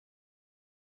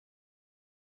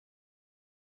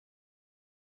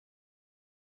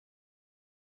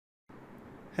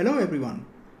Hello everyone,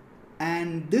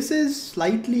 and this is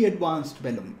slightly advanced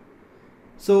vellum.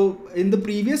 So in the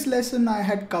previous lesson I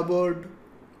had covered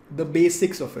the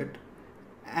basics of it,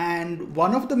 and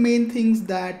one of the main things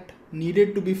that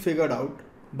needed to be figured out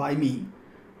by me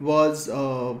was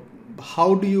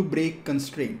how do you break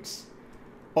constraints,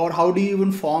 or how do you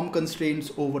even form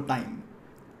constraints over time.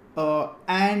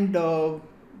 And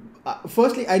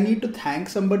Firstly, I need to thank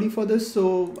somebody for this.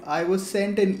 So I was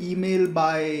sent an email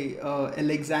by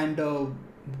Alexander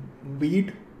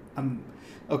Weed.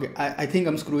 Okay, I think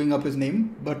I'm screwing up his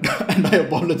name, but and I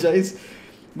apologize.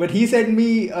 But he sent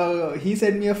me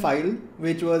a file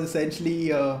which was essentially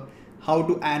how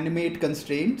to animate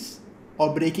constraints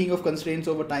or breaking of constraints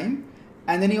over time.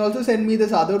 And then he also sent me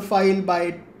this other file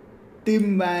by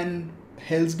Tim Van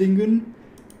Helsdingen,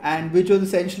 and which was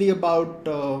essentially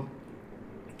about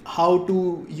how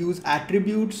to use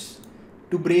attributes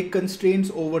to break constraints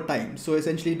over time. So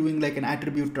essentially doing like an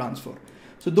attribute transfer.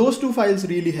 So those two files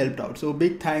really helped out. So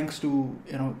big thanks to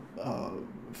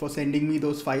for sending me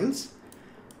those files.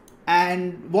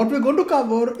 And what we're going to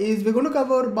cover is we're going to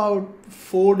cover about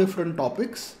 4 different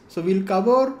topics. So we'll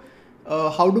cover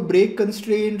how to break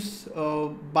constraints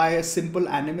by a simple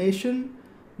animation.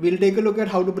 We'll take a look at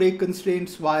how to break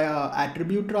constraints via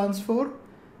attribute transfer.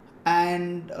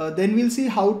 And then we'll see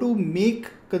how to make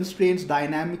constraints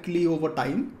dynamically over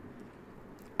time.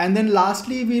 And then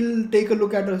lastly, we'll take a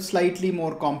look at a slightly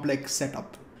more complex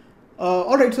setup.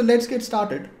 Alright, so let's get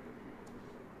started.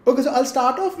 Okay, so I'll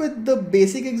start off with the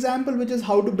basic example, which is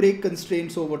how to break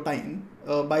constraints over time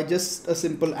by just a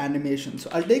simple animation.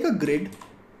 So I'll take a grid,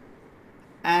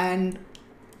 and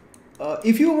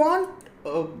if you want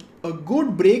a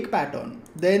good break pattern,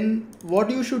 then what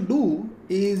you should do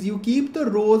is you keep the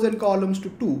rows and columns to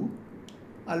 2.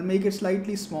 I'll make it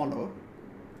slightly smaller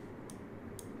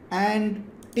and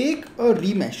take a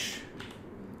remesh.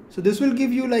 So this will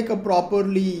give you like a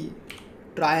properly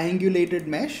triangulated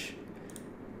mesh,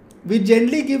 which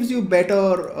generally gives you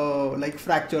better like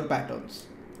fracture patterns.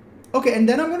 Okay, and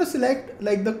then I'm going to select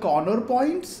like the corner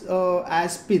points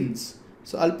as pins.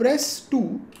 So I'll press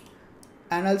 2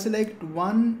 and I'll select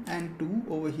 1 and 2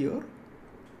 over here,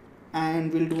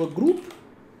 and we'll do a group,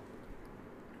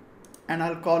 and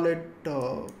I'll call it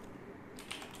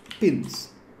pins.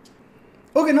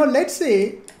 Okay, now let's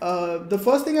say the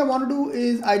first thing I want to do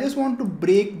is I just want to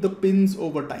break the pins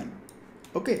over time.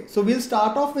 Okay, so we'll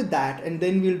start off with that and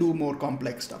then we'll do more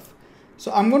complex stuff.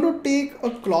 So I'm going to take a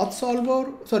cloth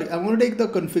solver. Sorry, I'm going to take the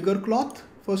configure cloth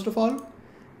first of all,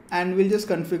 and we'll just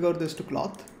configure this to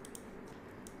cloth.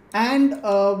 And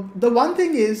the one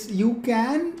thing is you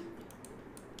can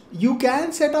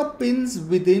set up pins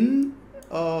within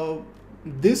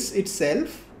this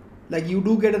itself. Like you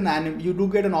do get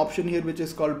an option here which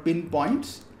is called pin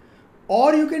points,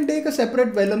 or you can take a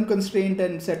separate vellum constraint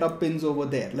and set up pins over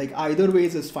there. Like either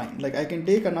ways is fine. Like I can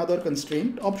take another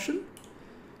constraint option.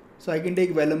 So I can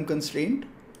take vellum constraint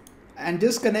and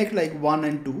just connect like 1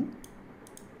 and 2.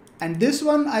 And this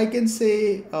one I can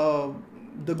say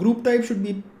the group type should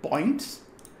be points,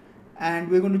 and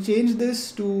we're going to change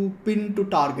this to pin to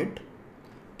target.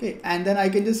 Okay, and then I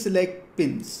can just select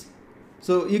pins.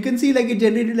 So you can see like it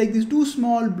generated like these 2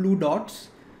 small blue dots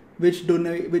which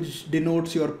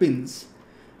denotes your pins.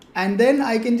 And then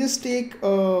I can just take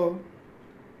the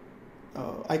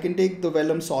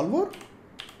vellum solver,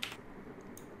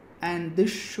 and this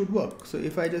should work. So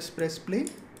if I just press play,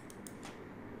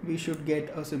 we should get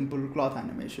a simple cloth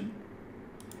animation.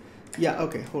 Yeah,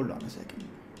 okay, hold on a second.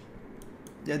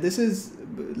 Yeah, this is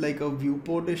like a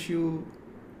viewport issue.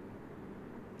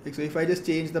 Like, so if I just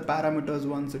change the parameters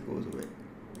once, it goes away.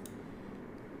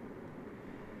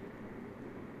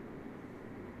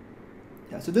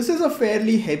 Yeah, so this is a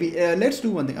fairly heavy, let's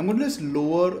do one thing. I'm going to just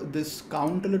lower this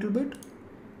count a little bit,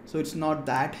 so it's not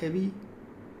that heavy.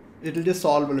 It'll just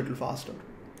solve a little faster.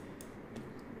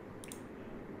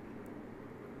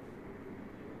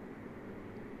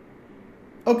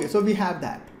 Okay, so we have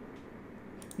that.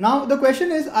 Now the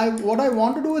question is, what I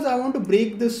want to do is I want to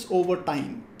break this over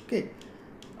time. Okay,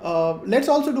 let's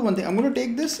also do one thing. I'm going to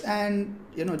take this and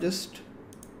just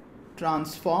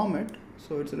transform it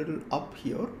so it's a little up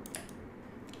here,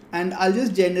 and I'll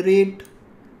just generate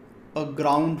a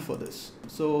ground for this.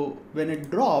 So when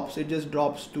it drops, it just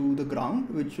drops to the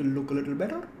ground, which will look a little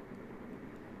better.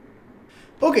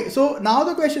 Okay, so now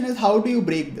the question is, how do you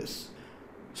break this?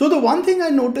 So the one thing I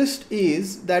noticed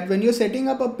is that when you're setting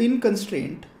up a pin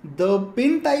constraint, the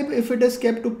pin type, if it is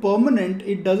kept to permanent,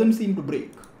 it doesn't seem to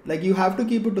break. Like you have to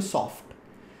keep it to soft.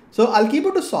 So I'll keep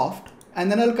it to soft, and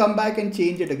then I'll come back and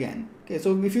change it again. Okay,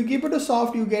 so if you keep it to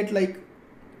soft, you get like,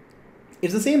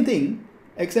 it's the same thing,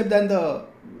 except then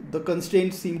the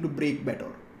constraints seem to break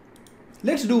better.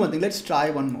 Let's do one thing. Let's try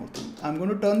one more thing. I'm going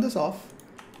to turn this off.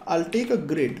 I'll take a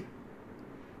grid.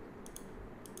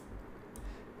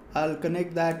 I'll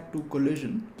connect that to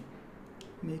collision.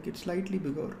 Make it slightly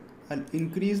bigger. I'll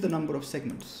increase the number of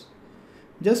segments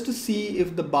just to see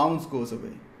if the bounce goes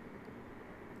away.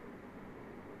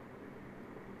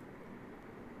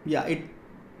 Yeah, it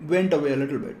went away a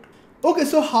little bit. Okay,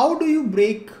 so how do you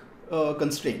break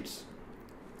constraints?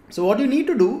 So what you need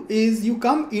to do is you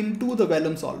come into the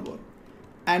vellum solver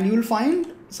and you'll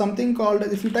find something called,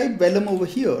 if you type vellum over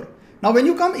here. Now when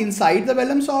you come inside the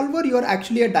vellum solver, you're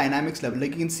actually at dynamics level.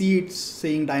 Like you can see it's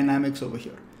saying dynamics over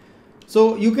here.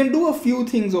 So you can do a few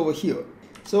things over here.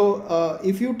 So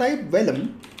if you type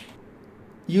vellum,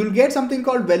 you'll get something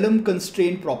called vellum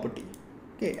constraint property.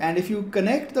 Okay, and if you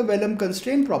connect the vellum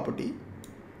constraint property,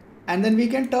 and then we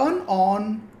can turn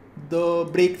on the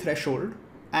break threshold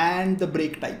and the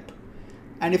break type.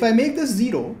 And if I make this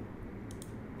 0,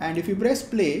 and if you press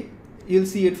play, you'll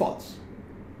see it falls.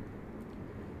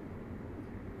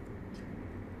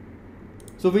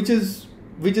 So which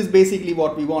is basically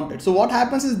what we wanted. So what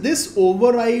happens is this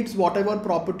overrides whatever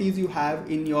properties you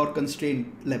have in your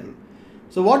constraint level.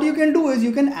 So what you can do is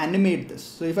you can animate this.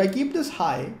 So if I keep this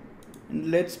high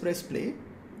and let's press play.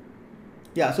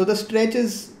 Yeah, so the stretch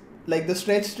is like the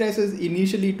stretch stress is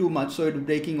initially too much, so it's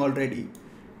breaking already.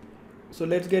 So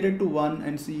let's get it to 1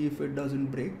 and see if it doesn't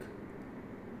break.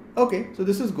 Okay, so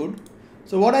this is good.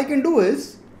 So what I can do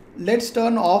is let's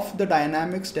turn off the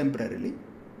dynamics temporarily.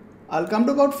 I'll come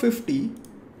to about 50.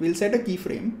 We'll set a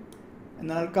keyframe and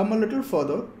then I'll come a little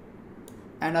further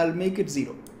and I'll make it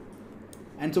 0.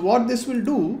 And so what this will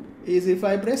do is if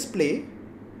I press play,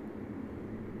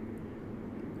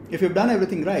 if you've done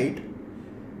everything right,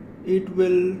 it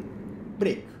will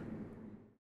break.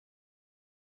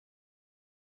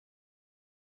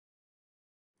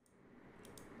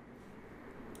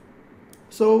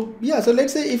 So yeah, so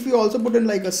let's say if you also put in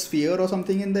like a sphere or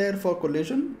something in there for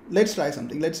collision, let's try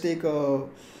something. Let's take a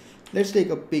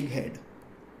pig head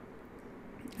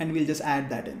and we'll just add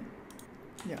that in.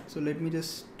 Yeah, so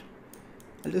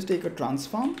I'll just take a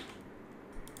transform.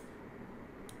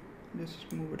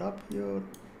 Just move it up here.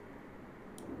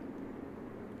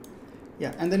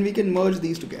 Yeah, and then we can merge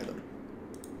these together.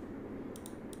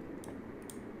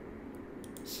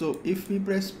 So if we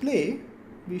press play,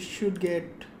 we should get,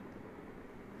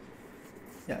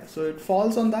 yeah, so it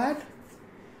falls on that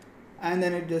and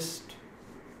then it just,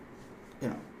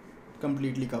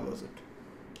 completely covers it.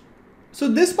 So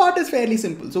this part is fairly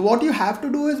simple. So what you have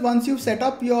to do is once you've set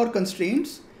up your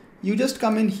constraints, you just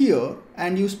come in here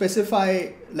and you specify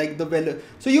like the value.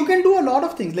 So you can do a lot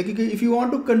of things. Like if you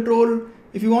want to control,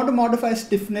 if you want to modify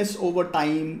stiffness over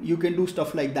time, you can do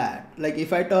stuff like that. Like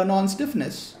if I turn on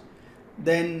stiffness,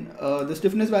 then the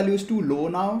stiffness value is too low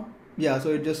now. Yeah, so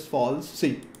it just falls.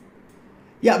 See.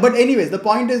 Yeah, but anyways, the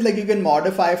point is like you can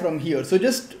modify from here. So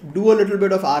just do a little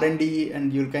bit of R&D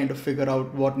and you'll kind of figure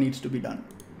out what needs to be done.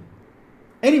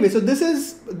 Anyway, so this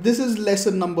is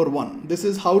lesson number 1. This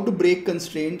is how to break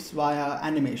constraints via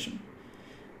animation.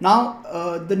 Now,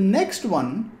 the next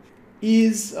one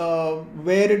is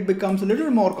where it becomes a little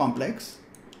more complex,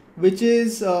 which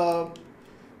is,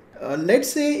 let's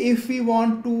say if we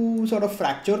want to sort of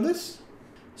fracture this.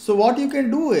 So what you can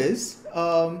do is,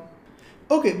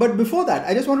 okay, but before that,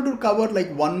 I just wanted to cover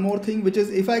like one more thing, which is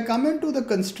if I come into the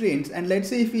constraints and let's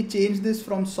say if we change this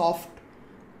from soft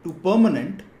to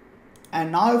permanent,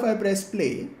 and now if I press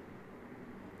play,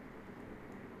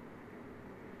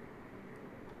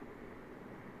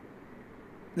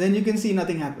 then you can see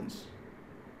nothing happens.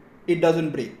 It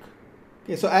doesn't break.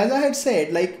 Okay, so as I had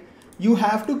said, like you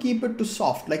have to keep it to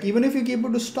soft. Like even if you keep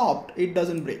it to stopped, it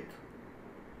doesn't break.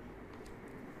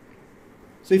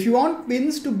 So if you want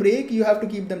pins to break, you have to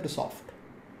keep them to soft.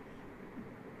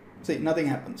 See, nothing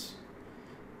happens.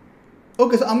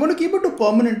 Okay, so I'm going to keep it to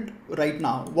permanent right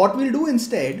now. What we'll do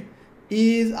instead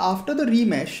is after the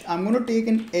remesh, I'm going to take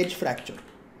an edge fracture.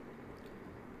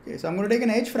 Okay, so I'm going to take an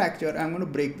edge fracture and I'm going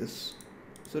to break this.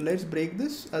 So let's break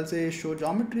this. I'll say show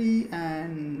geometry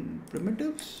and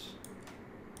primitives.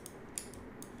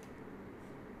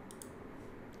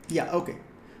 Yeah, okay.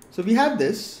 So we have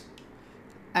this.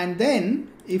 And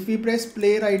then if we press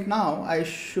play right now, I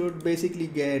should basically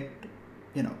get,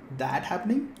 that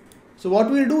happening. So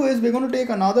what we'll do is we're going to take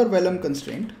another vellum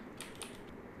constraint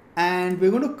and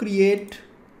we're going to create,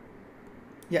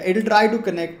 it'll try to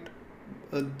connect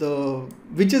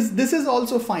this is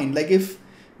also fine. Like if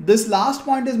this last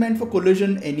point is meant for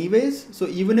collision anyways, so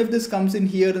even if this comes in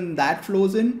here and that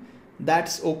flows in,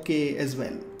 that's okay as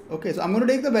well. Okay, so I'm going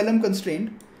to take the vellum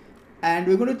constraint and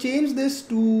we're going to change this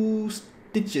to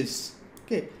stitches.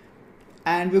 Okay,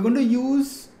 and we're going to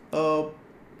use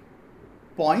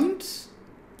points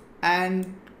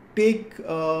and take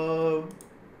new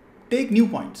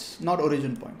points, not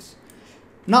origin points.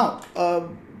 Now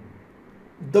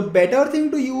the better thing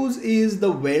to use is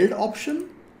the weld option,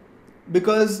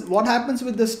 because what happens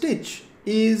with the stitch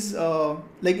is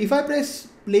like if I press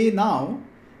play now,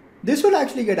 this will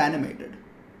actually get animated.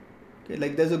 Okay,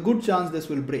 like there's a good chance this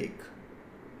will break.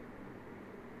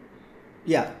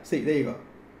 Yeah, see, there you go.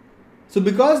 So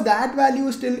because that value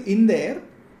is still in there,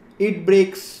 it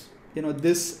breaks, you know,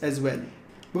 this as well,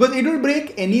 because it will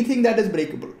break anything that is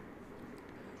breakable.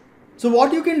 So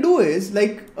what you can do is,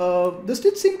 like, the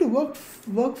stitch seemed to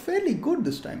work fairly good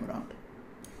this time around.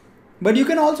 But you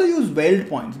can also use weld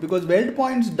points, because weld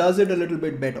points does it a little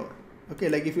bit better. Okay,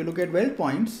 like if you look at weld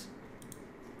points,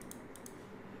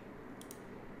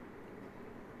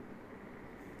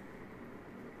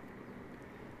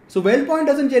 so weld point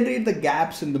doesn't generate the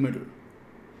gaps in the middle.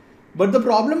 But the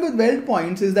problem with weld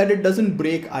points is that it doesn't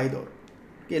break either.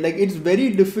 Okay, like it's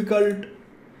very difficult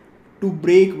to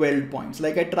break weld points.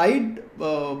 Like I tried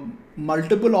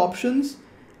multiple options,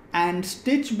 and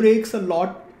stitch breaks a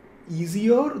lot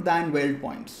easier than weld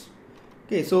points.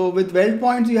 Okay, so with weld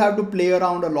points you have to play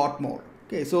around a lot more.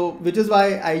 Okay, so which is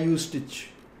why I use stitch.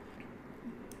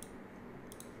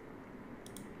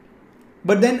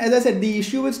 But then, as I said, the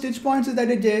issue with stitch points is that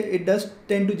it does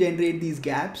tend to generate these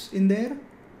gaps in there.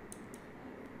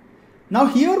 Now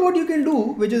here what you can do,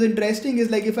 which is interesting, is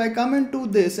like if I come into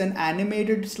this and animate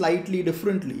it slightly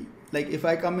differently, like if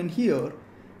I come in here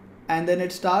and then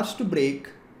it starts to break,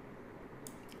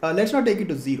 let's not take it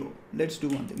to 0. Let's do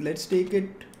one thing. Let's take it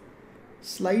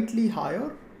slightly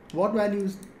higher. What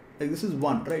values? Like this is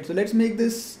 1, right? So let's make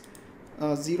this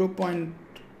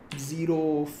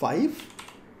 0.05,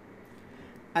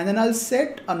 and then I'll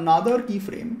set another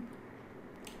keyframe,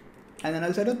 and then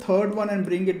I'll set a third one and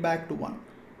bring it back to 1.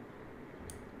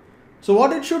 So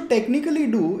what it should technically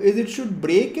do is it should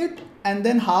break it, and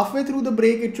then halfway through the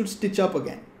break it should stitch up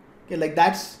again. Okay, like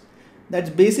that's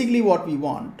basically what we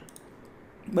want.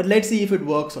 But let's see if it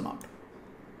works or not.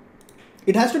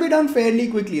 It has to be done fairly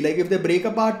quickly. Like if they break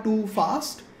apart too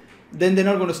fast, then they're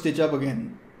not going to stitch up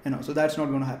again, you know, so that's not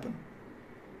going to happen.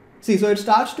 See, so it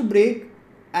starts to break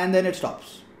and then it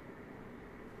stops.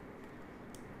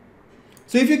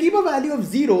 So if you keep a value of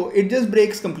 0, it just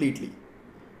breaks completely.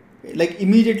 Like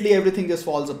immediately everything just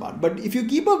falls apart. But if you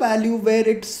keep a value where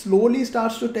it slowly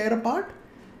starts to tear apart,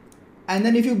 and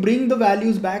then if you bring the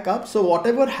values back up, so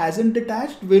whatever hasn't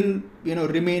detached will, you know,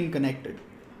 remain connected.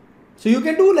 So you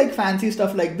can do like fancy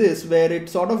stuff like this, where it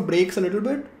sort of breaks a little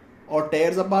bit or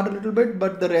tears apart a little bit,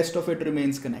 but the rest of it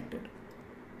remains connected.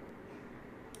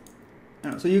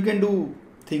 You know, so you can do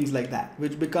things like that,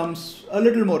 which becomes a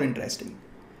little more interesting.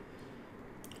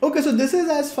 Okay, so this is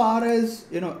as far as,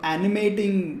 you know,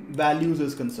 animating values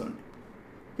is concerned.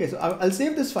 Okay, so I'll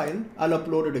save this file. I'll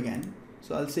upload it again.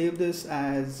 So I'll save this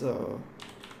as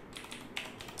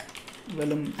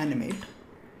vellum animate,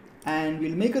 and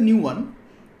we'll make a new one.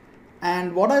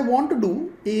 And what I want to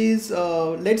do is,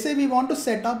 let's say we want to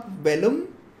set up vellum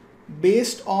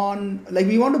based on, like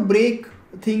we want to break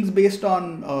things based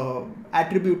on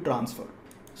attribute transfer.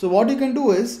 So what you can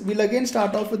do is, we'll again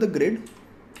start off with a grid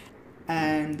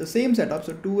and the same setup,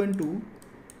 so 2 and 2,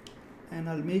 and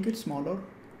I'll make it smaller.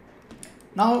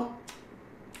 Now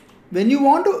when you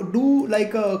want to do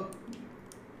like a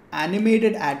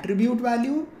animated attribute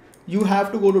value, you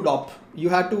have to go to DOP. You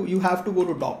have to go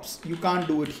to DOPS. You can't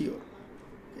do it here.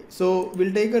 Okay, so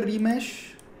we'll take a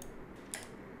remesh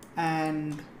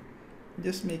and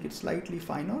just make it slightly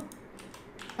finer.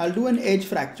 I'll do an edge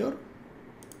fracture.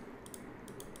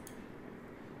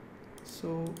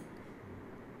 So,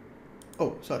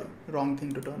 oh, sorry, wrong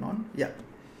thing to turn on. Yeah.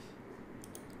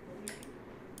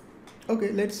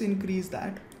 Okay, let's increase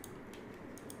that.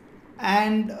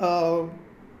 And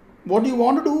what you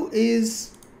want to do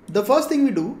is, the first thing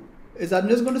we do is, I'm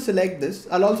just going to select this.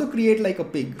 I'll also create like a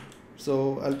pig.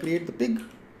 So I'll create the pig.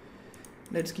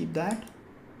 Let's keep that.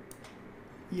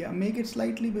 Yeah, make it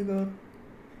slightly bigger.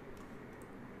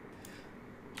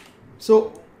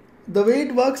 So the way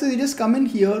it works is, you just come in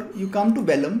here, you come to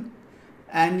vellum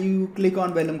and you click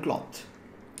on vellum cloth.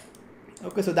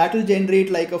 Okay, so that will generate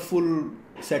like a full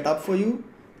setup for you,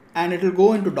 and it will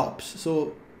go into DOPS.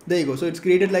 So there you go. So it's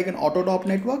created like an auto DOP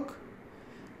network,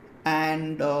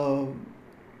 and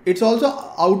it's also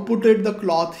outputted the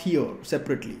cloth here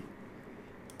separately.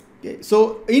 Okay,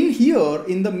 so in here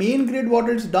in the main grid, what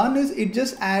it's done is it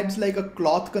just adds like a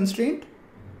cloth constraint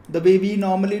the way we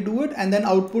normally do it, and then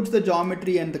outputs the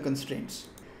geometry and the constraints.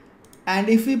 And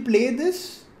if we play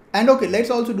this, and okay, let's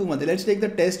also do one thing. Let's take the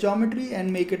test geometry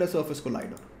and make it a surface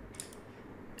collider.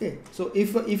 Okay, so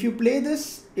if you play this,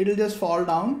 it'll just fall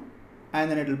down and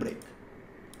then it'll break,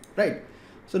 right?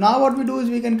 So now what we do is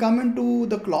we can come into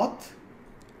the cloth,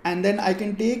 and then I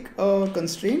can take a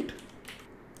constraint.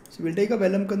 So we'll take a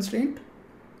vellum constraint,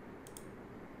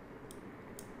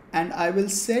 and I will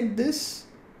set this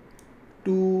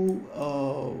to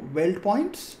weld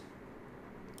points,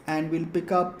 and we'll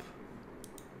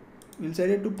set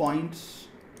it to points.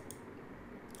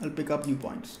 I'll pick up new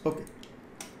points. Okay.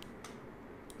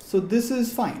 So this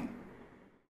is fine.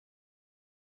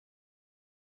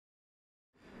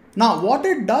 Now what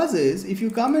it does is, if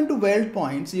you come into weld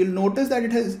points, you'll notice that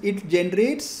it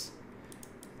generates,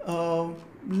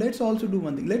 let's also do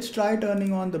one thing. Let's try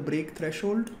turning on the break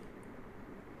threshold.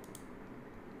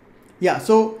 Yeah,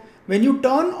 so when you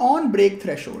turn on break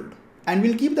threshold, and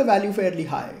we'll keep the value fairly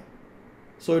high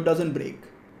so it doesn't break.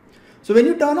 So when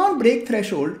you turn on break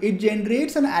threshold, it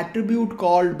generates an attribute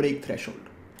called break threshold.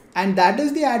 And that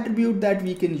is the attribute that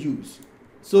we can use.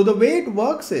 So the way it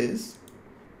works is,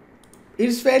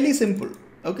 it's fairly simple.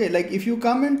 Okay, like if you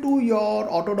come into your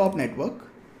Autodop network,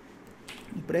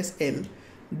 press L,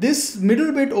 this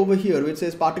middle bit over here which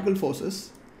says particle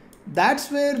forces,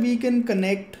 that's where we can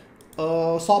connect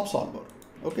a SOP solver.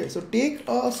 Okay, so take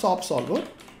a SOP solver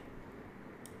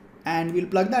and we'll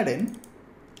plug that in.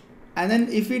 And then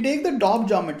if we take the DOP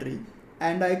geometry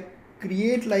and I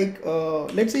create like,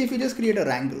 let's say if we just create a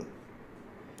wrangle,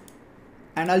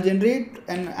 and I'll generate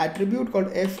an attribute called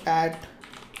f at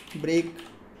break,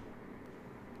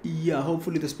 yeah,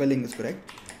 hopefully the spelling is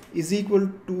correct, is equal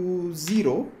to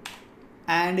 0.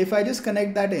 And if I just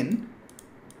connect that in,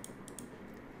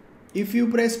 if you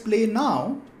press play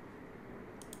now,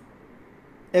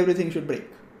 everything should break.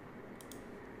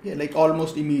 Yeah, like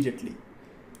almost immediately.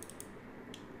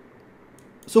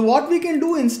 So what we can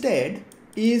do instead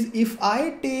is, if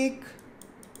I take,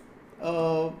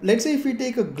 let's say if we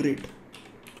take a grid,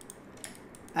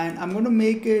 and I'm going to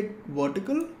make it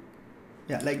vertical,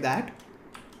 yeah, like that,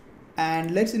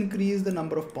 and let's increase the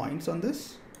number of points on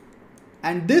this,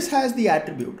 and this has the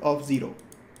attribute of 0,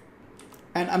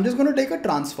 and I'm just going to take a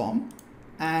transform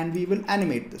and we will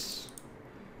animate this.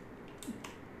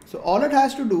 So all it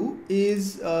has to do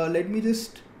is, let me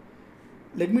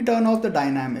turn off the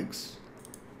dynamics.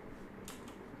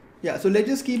 Yeah, so let's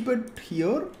just keep it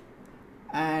here,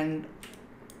 and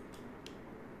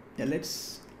yeah,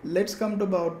 let's come to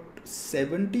about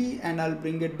 70 and I'll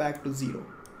bring it back to 0.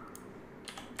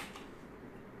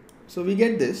 So we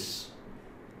get this,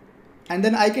 and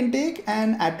then I can take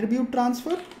an attribute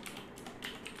transfer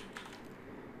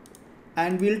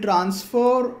and we'll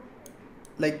transfer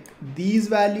like these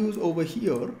values over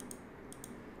here,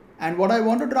 and what I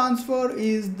want to transfer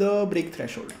is the break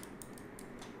threshold.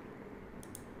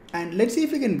 And let's see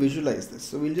if we can visualize this.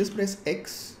 So we'll just press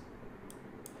X,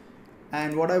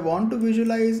 and what I want to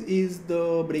visualize is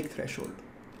the break threshold.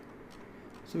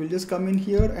 So we'll just come in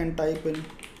here and type in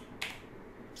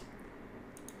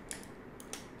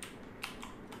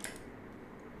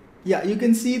yeah, you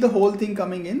can see the whole thing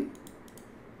coming in.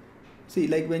 See,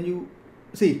 like when you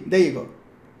see, there you go,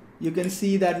 you can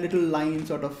see that little line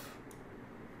sort of.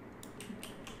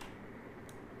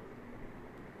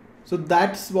 So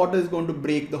that's what is going to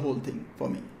break the whole thing for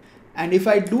me. And if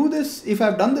I do this, if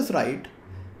I've done this right,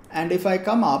 and if I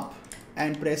come up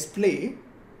and press play,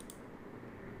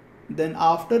 then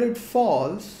after it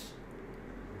falls,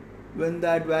 when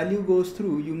that value goes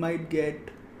through, you might get,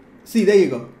 see, there you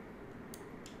go.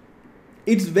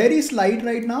 It's very slight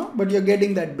right now, but you're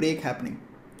getting that break happening.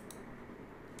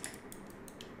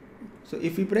 So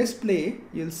if we press play,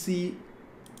 you'll see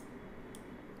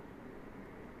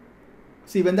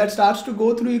when that starts to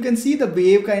go through, you can see the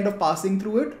wave kind of passing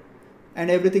through it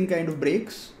and everything kind of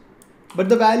breaks. But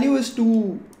the value is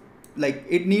too, like,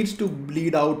 it needs to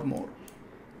bleed out more.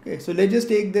 Okay, so let's just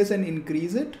take this and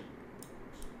increase it,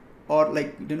 or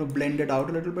like, you know, blend it out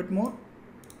a little bit more.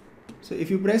 So if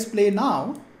you press play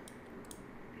now,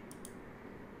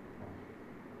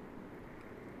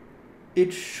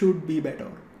 it should be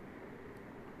better.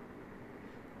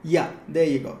 Yeah, there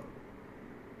you go.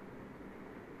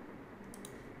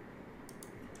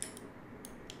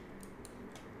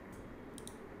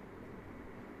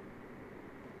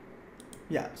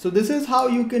 Yeah, so this is how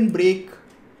you can break.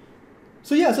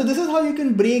 So yeah, so this is how you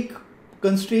can break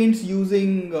constraints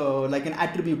using like an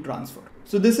attribute transfer.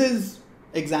 So this is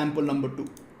example number 2.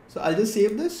 So I'll just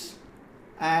save this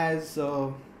as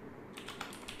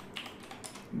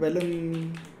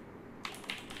vellum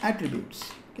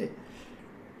attributes. Okay.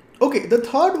 Okay, the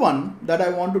third one that I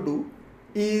want to do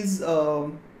is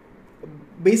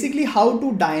basically how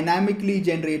to dynamically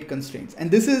generate constraints. And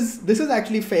this is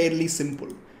actually fairly simple.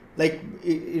 Like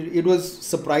it was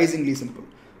surprisingly simple.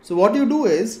 So what you do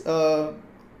is,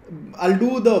 I'll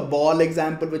do the ball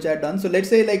example which I had done. So let's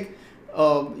say like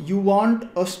you want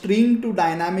a string to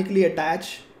dynamically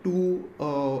attach to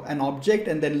an object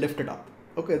and then lift it up.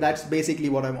 Okay, that's basically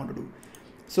what I want to do.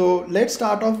 So let's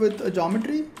start off with a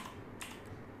geometry.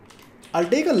 I'll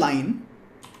take a line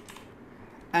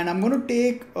and I'm going to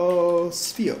take a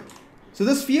sphere. So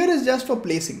the sphere is just for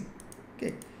placing.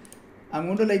 Okay, I'm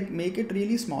going to like make it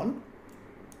really small.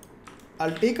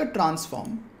 I'll take a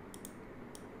transform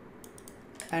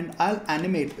and I'll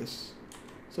animate this.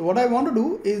 So what I want to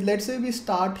do is, let's say we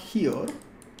start here,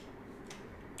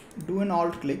 do an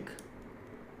alt click,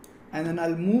 and then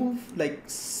I'll move like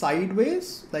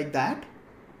sideways like that,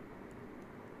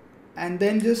 and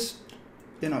then just,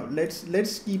 you know,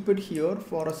 let's keep it here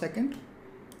for a second,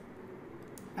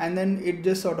 and then it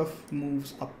just sort of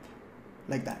moves up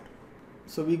like that.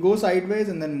 So we go sideways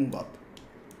and then move up,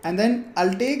 and then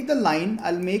I'll take the line,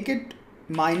 I'll make it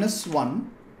 -1,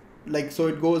 like so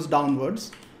it goes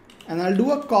downwards, and I'll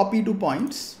do a copy to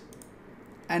points,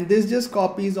 and this just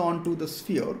copies onto the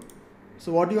sphere.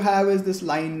 So what you have is this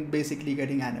line basically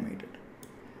getting animated.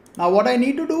 Now what I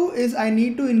need to do is I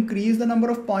need to increase the number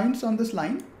of points on this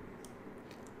line,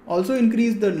 also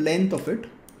increase the length of it,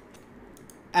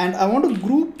 and I want to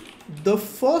group the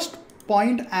first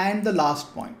point and the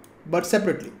last point, but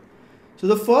separately. So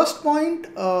the first point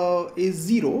is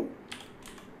 0,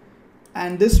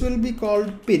 and this will be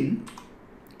called pin,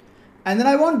 and then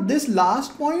I want this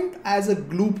last point as a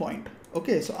glue point.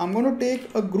 Okay, so I'm going to take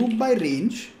a group by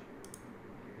range.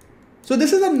 So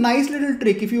this is a nice little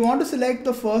trick if you want to select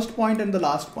the first point and the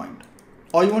last point,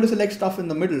 or you want to select stuff in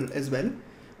the middle as well.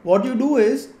 What you do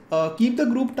is keep the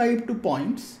group type to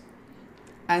points,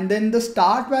 and then the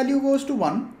start value goes to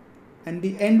 1 and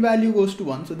the end value goes to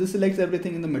 1. So this selects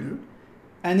everything in the middle,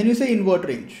 and then you say invert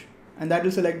range, and that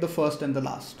will select the first and the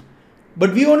last.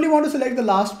 But we only want to select the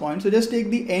last point, so just take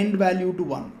the end value to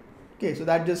 1. Okay, so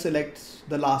that just selects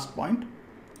the last point,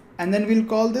 and then we'll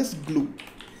call this glue.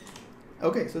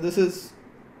 Okay, so this is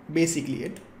basically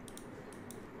it.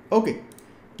 Okay,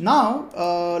 now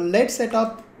let's set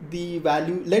up the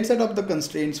value, let's set up the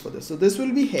constraints for this. So this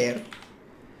will be hair.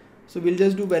 So we'll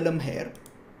just do vellum hair.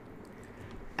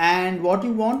 And what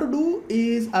you want to do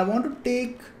is I want to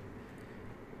take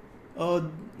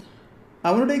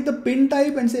the pin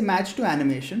type and say match to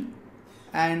animation,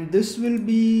 and this will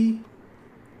be,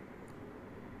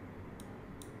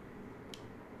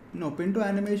 no, pin to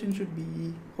animation should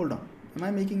be, hold on, am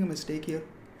I making a mistake here?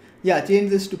 Yeah, change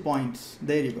this to points.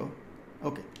 There you go.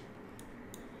 Okay.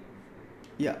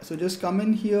 Yeah, so just come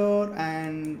in here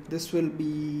and this will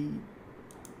be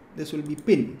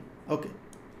pin. Okay.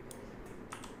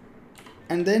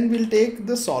 And then we'll take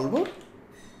the solver.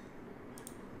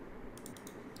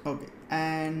 Okay.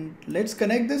 And let's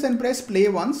connect this and press play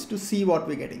once to see what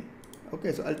we're getting.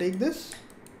 Okay, so I'll take this,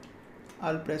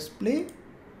 I'll press play.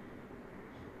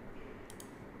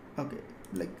 Okay,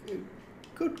 like,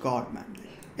 good God, man,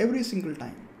 every single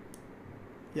time.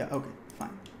 Yeah, okay,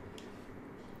 fine.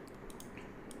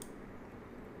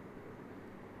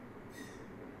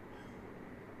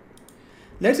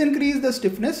 Let's increase the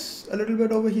stiffness a little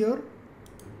bit over here.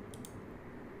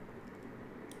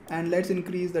 And let's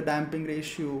increase the damping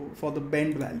ratio for the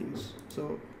bend values.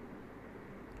 So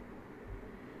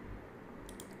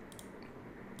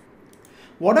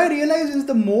what I realize is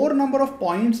the more number of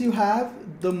points you have,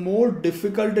 the more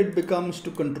difficult it becomes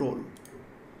to control.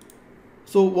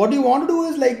 So what you want to do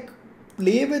is like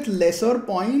play with lesser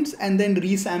points and then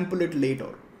resample it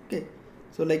later. Okay,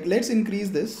 so like let's increase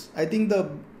this. I think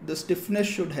the stiffness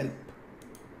should help.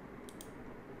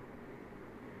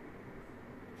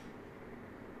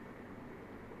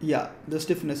 Yeah, the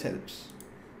stiffness helps.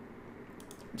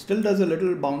 It still does a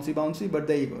little bouncy, but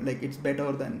there you go. Like it's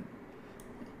better than.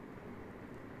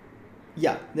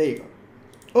 Yeah, there you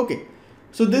go. Okay,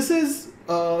 so this is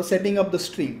setting up the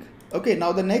string. Okay,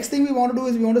 now the next thing we want to do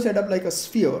is we want to set up like a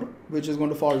sphere which is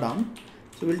going to fall down.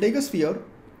 So we'll take a sphere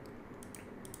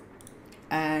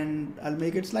and I'll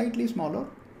make it slightly smaller.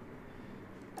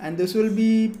 And this will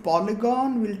be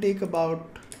polygon. We'll take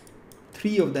about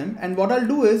 3 of them. And what I'll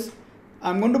do is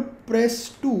I'm going to press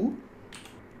 2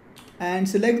 and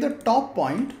select the top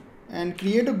point and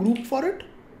create a group for it.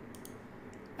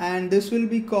 And this will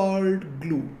be called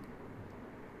glue.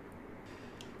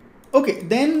 Okay,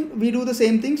 then we do the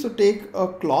same thing. So take a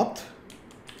cloth.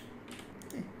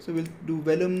 Okay, so we'll do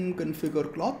vellum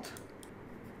configure cloth,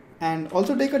 and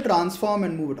also take a transform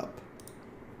and move it up.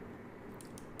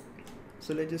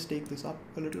 So let's just take this up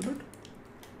a little bit.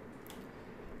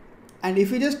 And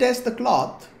if we just test the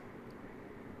cloth,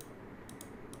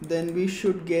 then we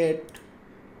should get,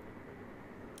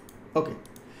 okay.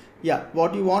 Yeah,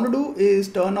 what you want to do is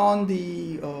turn on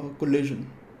the collision.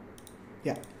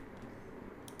 Yeah.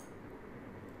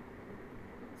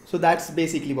 So that's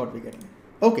basically what we're getting.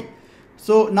 Okay.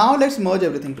 So now let's merge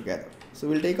everything together. So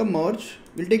we'll take a merge.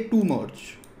 We'll take two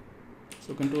merge.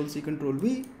 So Control C, Control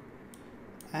V,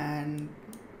 and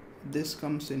this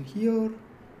comes in here.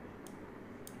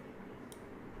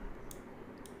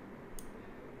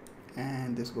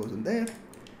 And this goes in there.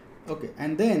 Okay,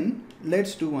 and then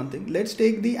let's do one thing. Let's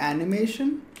take the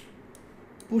animation,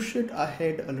 push it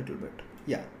ahead a little bit.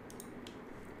 Yeah.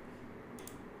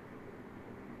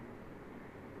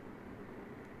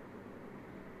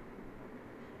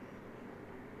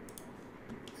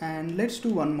 And let's do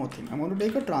one more thing. I'm going to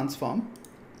take a transform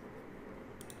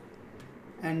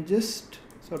and just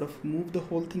sort of move the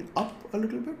whole thing up a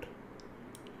little bit.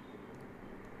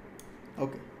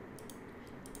 Okay.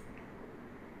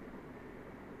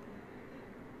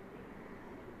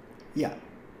 Yeah.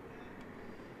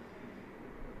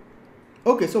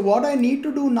 Okay, so what I need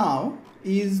to do now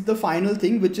is the final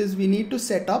thing, which is we need to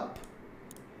set up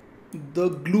the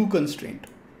glue constraint.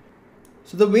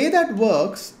 So the way that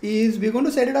works is we're going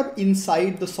to set it up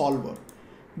inside the solver,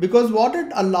 because what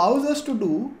it allows us to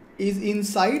do is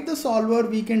inside the solver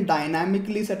we can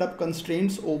dynamically set up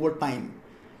constraints over time.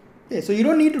 Okay, so you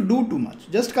don't need to do too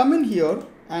much. Just come in here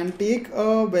and take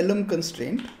a vellum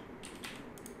constraint.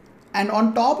 And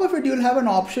on top of it, you'll have an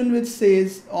option which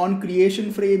says on creation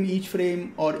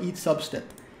frame, or each substep.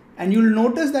 And you'll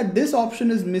notice that this option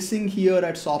is missing here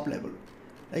at SOP level.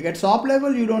 Like at SOP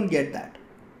level, you don't get that.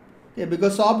 Okay,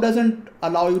 because SOP doesn't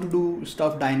allow you to do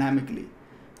stuff dynamically.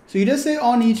 So you just say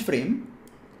on each frame,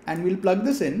 and we'll plug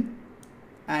this in,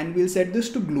 and we'll set this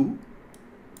to glue.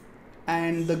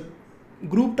 And the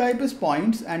group type is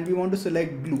points, and we want to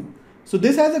select glue. So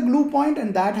this has a glue point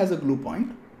and that has a glue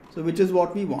point. So which is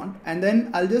what we want. And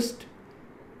then I'll just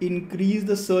increase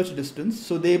the search distance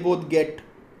so they both get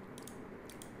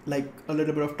like a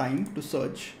little bit of time to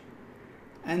search.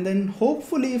 And then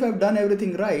hopefully if I've done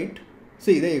everything right,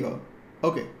 see, there you go.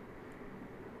 Okay.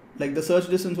 Like the search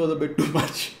distance was a bit too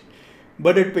much,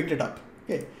 but it picked it up.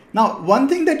 Okay. Now, one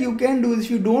thing that you can do is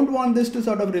if you don't want this to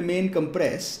sort of remain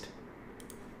compressed,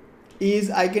 is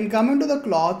I can come into the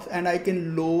cloth and I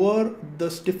can lower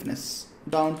the stiffness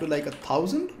down to like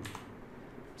 1000.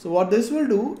 So what this will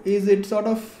do is it sort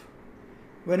of,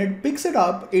 when it picks it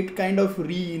up, it kind of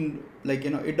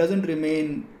it doesn't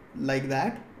remain like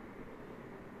that.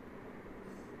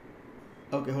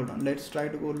 Okay, hold on. Let's try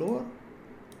to go lower.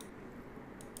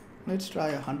 Let's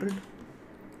try 100.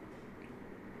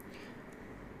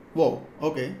 Whoa,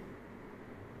 okay.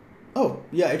 Oh,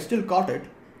 yeah, it still caught it.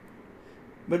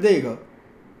 But there you go.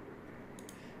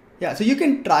 Yeah, so you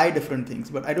can try different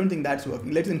things, but I don't think that's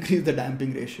working. Let's increase the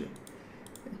damping ratio.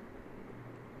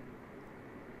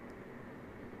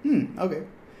 Okay.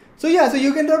 So yeah, so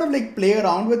you can sort of like play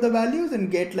around with the values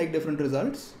and get like different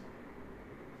results.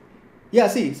 Yeah,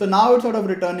 see, so now it's sort of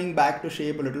returning back to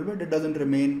shape a little bit. It doesn't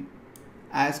remain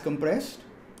as compressed.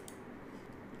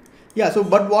 Yeah, so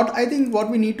but what I think what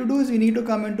we need to do is we need to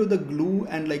come into the glue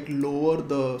and like lower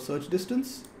the search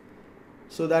distance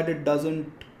so that it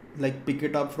doesn't like pick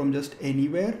it up from just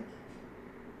anywhere.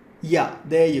 Yeah,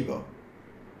 there you go.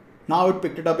 Now it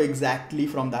picked it up exactly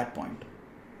from that point.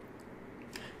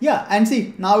 Yeah, and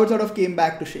see, now it sort of came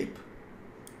back to shape.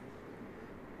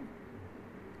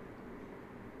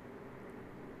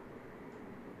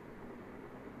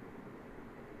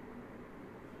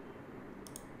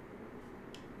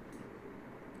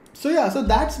 So yeah, so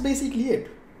that's basically it.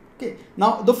 Okay,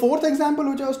 now the fourth example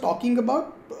which I was talking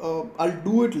about, I'll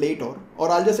do it later,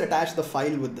 or I'll just attach the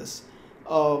file with this.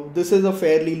 This is a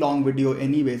fairly long video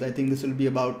anyways. I think this will be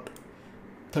about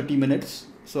 30 minutes.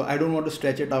 So I don't want to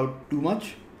stretch it out too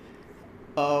much.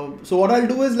 So what I'll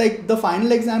do is like the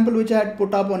final example which I had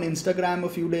put up on Instagram a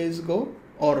few days ago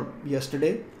or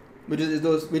yesterday, which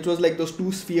was like those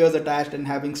two spheres attached and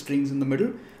having strings in the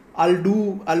middle.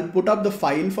 I'll put up the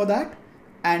file for that,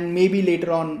 and maybe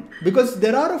later on, because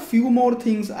there are a few more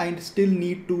things I still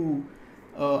need to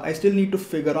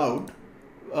figure out,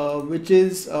 which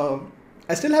is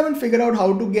I still haven't figured out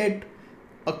how to get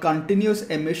a continuous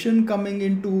emission coming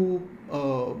into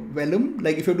vellum.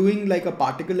 Like if you're doing like a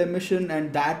particle emission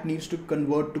and that needs to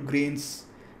convert to grains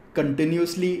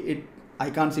continuously, I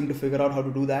can't seem to figure out how to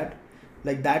do that.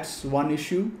 Like that's one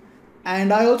issue.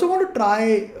 And I also want to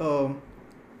try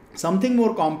something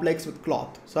more complex with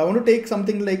cloth. So I want to take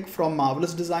something like from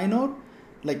Marvelous Designer,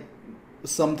 like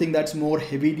something that's more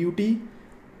heavy duty,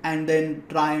 and then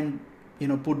try and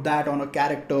put that on a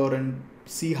character and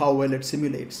see how well it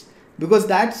simulates, because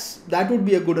that would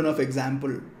be a good enough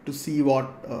example to see what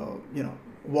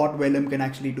vellum can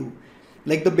actually do.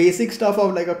 Like the basic stuff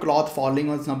of like a cloth falling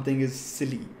on something is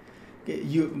silly. Okay,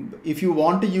 if you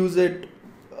want to use it,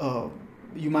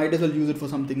 you might as well use it for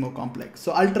something more complex.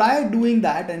 So I'll try doing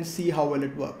that and see how well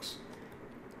it works.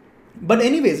 But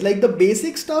anyways, like the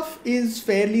basic stuff is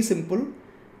fairly simple,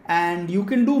 and you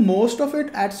can do most of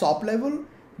it at SOP level.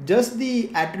 Just the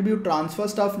attribute transfer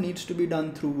stuff needs to be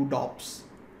done through DOPS.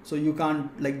 So you can't,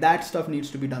 like, that stuff needs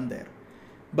to be done there.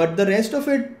 But the rest of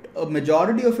it, a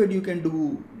majority of it you can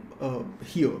do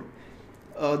here.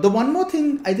 The one more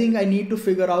thing I think I need to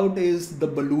figure out is the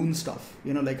balloon stuff,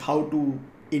 like how to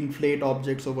inflate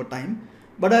objects over time,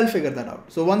 but I'll figure that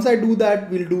out. So once I do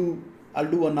that, I'll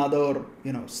do another,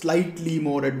 slightly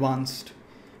more advanced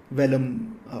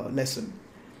vellum lesson.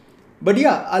 But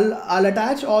yeah, I'll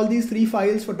attach all these 3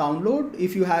 files for download.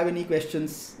 If you have any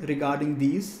questions regarding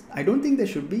these, I don't think there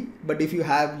should be, but if you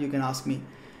have, you can ask me.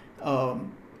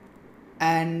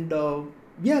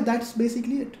 Yeah, that's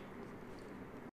basically it.